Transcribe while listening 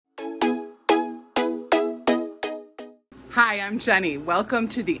Hi, I'm Jenny. Welcome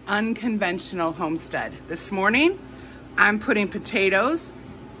to the Unconventional Homestead. This morning, I'm putting potatoes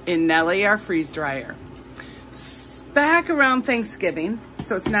in Nellie, our freeze dryer. Back around Thanksgiving,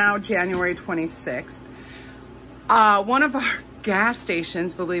 so it's now January 26th, one of our gas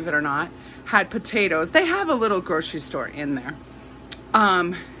stations, believe it or not, had potatoes. They have a little grocery store in there.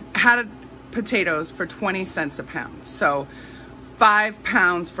 Had potatoes for 20 cents a pound. So 5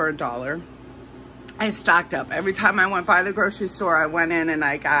 pounds for $1. I stocked up. Every time I went by the grocery store, I went in and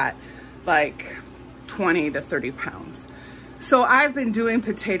I got like 20 to 30 pounds. So I've been doing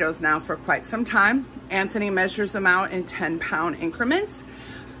potatoes now for quite some time. Anthony measures them out in 10-pound increments.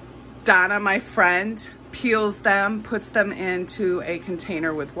 Donna, my friend, peels them, puts them into a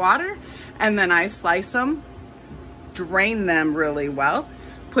container with water, and then I slice them, drain them really well,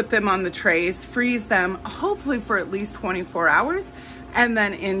 put them on the trays, freeze them, hopefully for at least 24 hours, and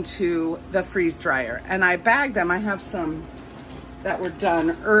then into the freeze dryer. And I bag them. I have some that were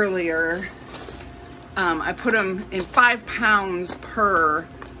done earlier. I put them in 5 pounds per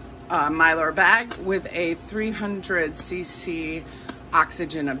Mylar bag with a 300 cc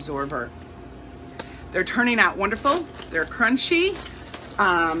oxygen absorber. They're turning out wonderful. They're crunchy,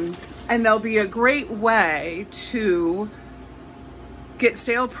 and they'll be a great way to get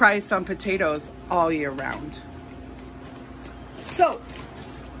sale price on potatoes all year round. So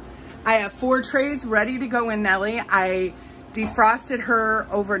I have 4 trays ready to go in Nellie. I defrosted her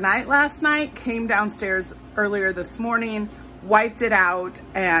overnight last night, came downstairs earlier this morning, wiped it out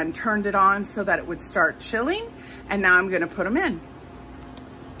and turned it on so that it would start chilling. And now I'm gonna put them in.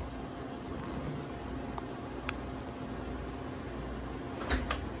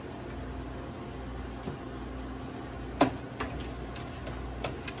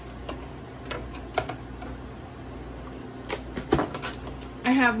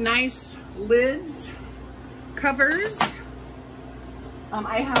 I have nice lids, covers.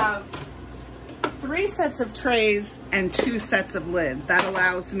 I have 3 sets of trays and 2 sets of lids. That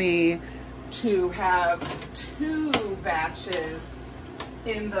allows me to have 2 batches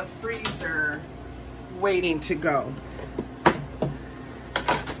in the freezer waiting to go.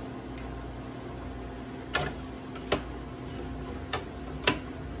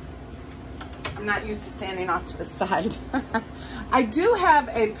 I'm not used to standing off to the side. I do have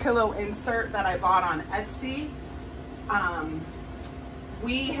a pillow insert that I bought on Etsy.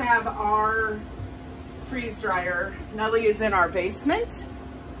 We have our freeze dryer. Nellie is in our basement.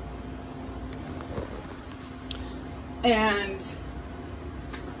 And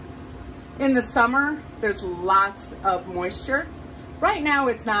in the summer, there's lots of moisture. Right now,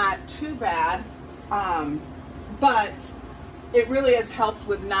 it's not too bad, but it really has helped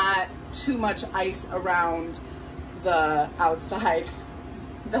with not too much ice around the outside.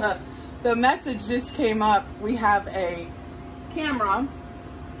 The message just came up. We have a camera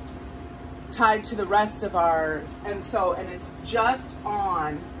tied to the rest of ours, and it's just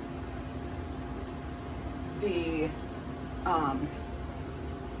on the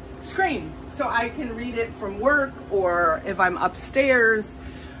screen, so I can read it from work or if I'm upstairs.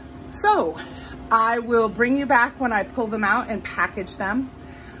 So I will bring you back when I pull them out and package them.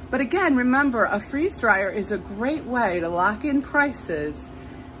 But again, remember, a freeze dryer is a great way to lock in prices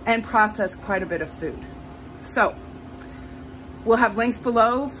and process quite a bit of food. So we'll have links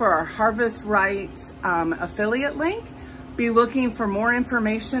below for our Harvest Right affiliate link. Be looking for more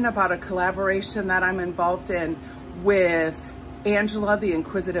information about a collaboration that I'm involved in with Angela, the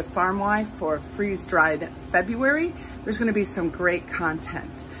Inquisitive Farm Wife, for Freeze Dried February. There's gonna be some great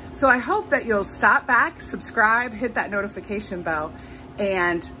content. So I hope that you'll stop back, subscribe, hit that notification bell,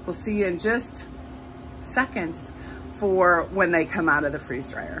 and we'll see you in just seconds for when they come out of the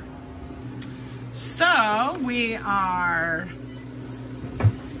freeze dryer. So we are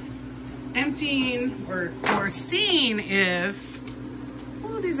emptying or seeing if,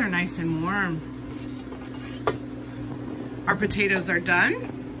 oh, these are nice and warm. Our potatoes are done.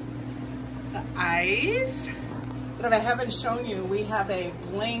 The eyes. But if I haven't shown you, we have a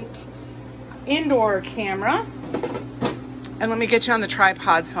Blink indoor camera. And let me get you on the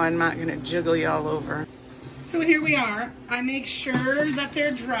tripod so I'm not gonna jiggle you all over. So here we are. I make sure that they're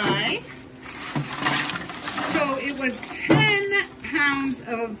dry. So it was 10 pounds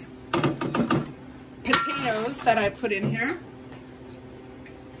of potatoes that I put in here.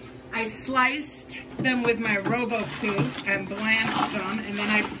 I sliced them with my RoboCoop and blanched them, and then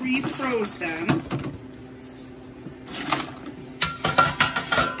I pre-froze them.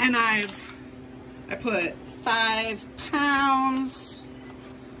 And I put 5 pounds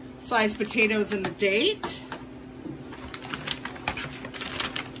sliced potatoes in the date.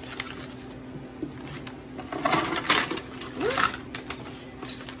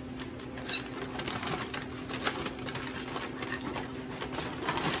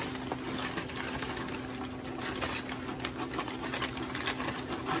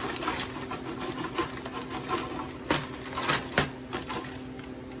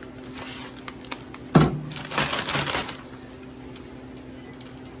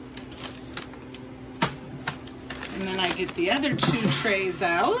 get the other 2 trays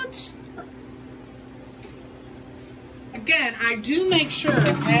out. Again, I do make sure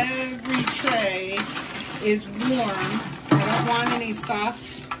every tray is warm. I don't want any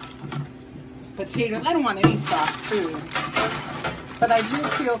soft potatoes. I don't want any soft food. But I do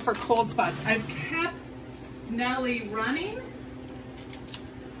feel for cold spots. I've kept Nellie running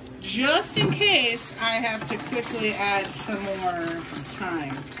just in case I have to quickly add some more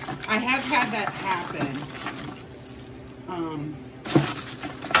time. I have had that happen.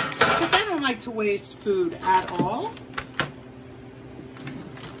 Because I don't like to waste food at all.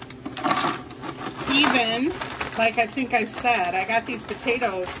 Even, like I think I said, I got these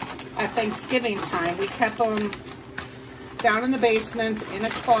potatoes at Thanksgiving time. We kept them down in the basement in a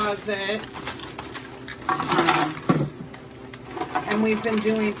closet. And we've been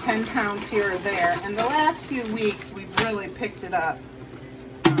doing 10 pounds here or there. And the last few weeks, we've really picked it up.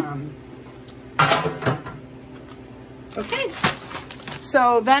 Okay.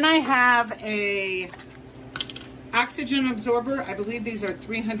 So then I have a oxygen absorber. I believe these are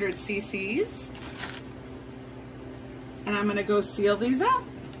 300 cc's. And I'm gonna go seal these up.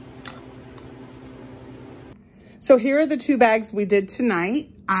 So here are the 2 bags we did tonight.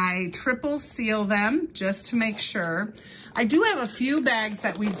 I triple seal them just to make sure. I do have a few bags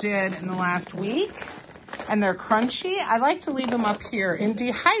that we did in the last week, and they're crunchy. I like to leave them up here. In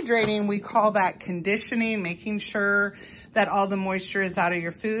dehydrating, we call that conditioning, making sure that all the moisture is out of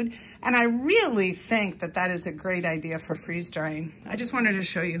your food. And I really think that that is a great idea for freeze drying. I just wanted to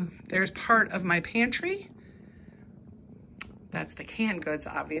show you. There's part of my pantry. That's the canned goods,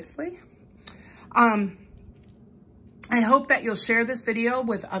 obviously. I hope that you'll share this video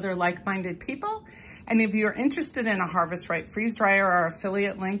with other like-minded people. And if you're interested in a Harvest Right freeze dryer, our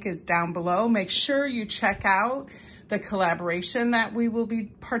affiliate link is down below. Make sure you check out the collaboration that we will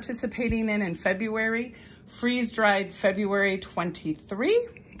be participating in February, Freeze Dried February 23.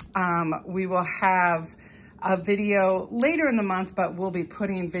 We will have a video later in the month, but we'll be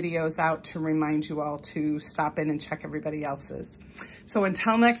putting videos out to remind you all to stop in and check everybody else's. So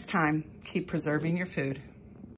until next time, keep preserving your food.